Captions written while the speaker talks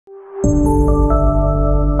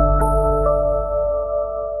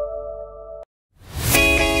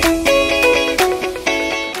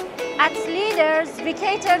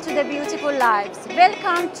lives.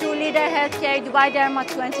 Welcome to Leader Healthcare Dubai Derma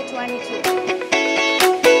 2022.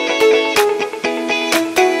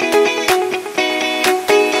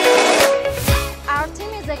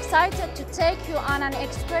 Excited to take you on an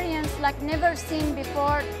experience like never seen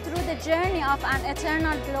before through the journey of an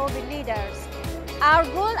eternal global leaders. Our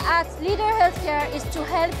goal at Leader Healthcare is to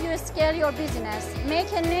help you scale your business,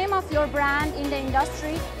 make a name of your brand in the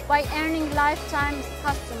industry by earning lifetime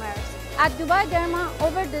customers. At Dubai Derma,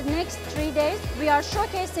 over the next 3 days, we are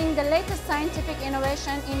showcasing the latest scientific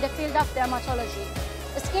innovation in the field of dermatology,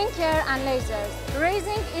 skincare and lasers,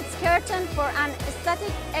 raising its curtain for an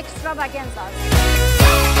aesthetic extravaganza.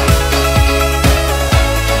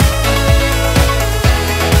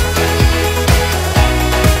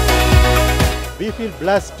 We feel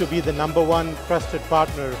blessed to be the #1 trusted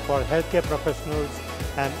partner for healthcare professionals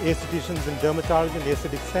and aestheticians in Dermatology and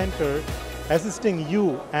Aesthetic Center, assisting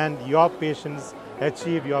you and your patients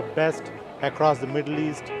achieve your best across the Middle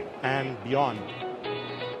East and beyond.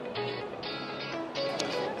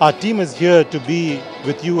 Our team is here to be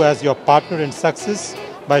with you as your partner in success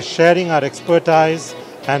by sharing our expertise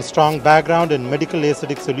and strong background in medical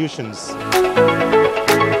aesthetic solutions.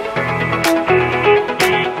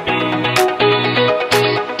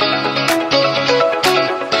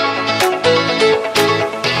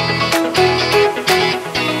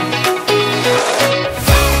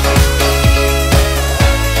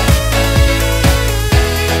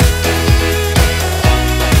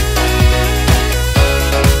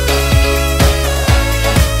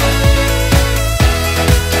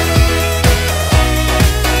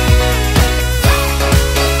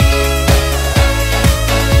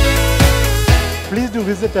 Please do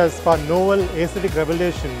visit us for novel aesthetic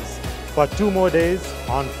revelations for 2 more days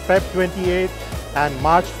on Feb 28th and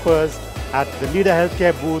March 1st at the Leader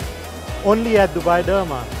Healthcare booth only at Dubai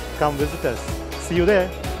Derma. Come visit us. See you there.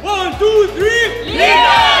 1, 2, 3,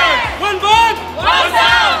 Leader! One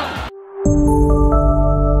sound!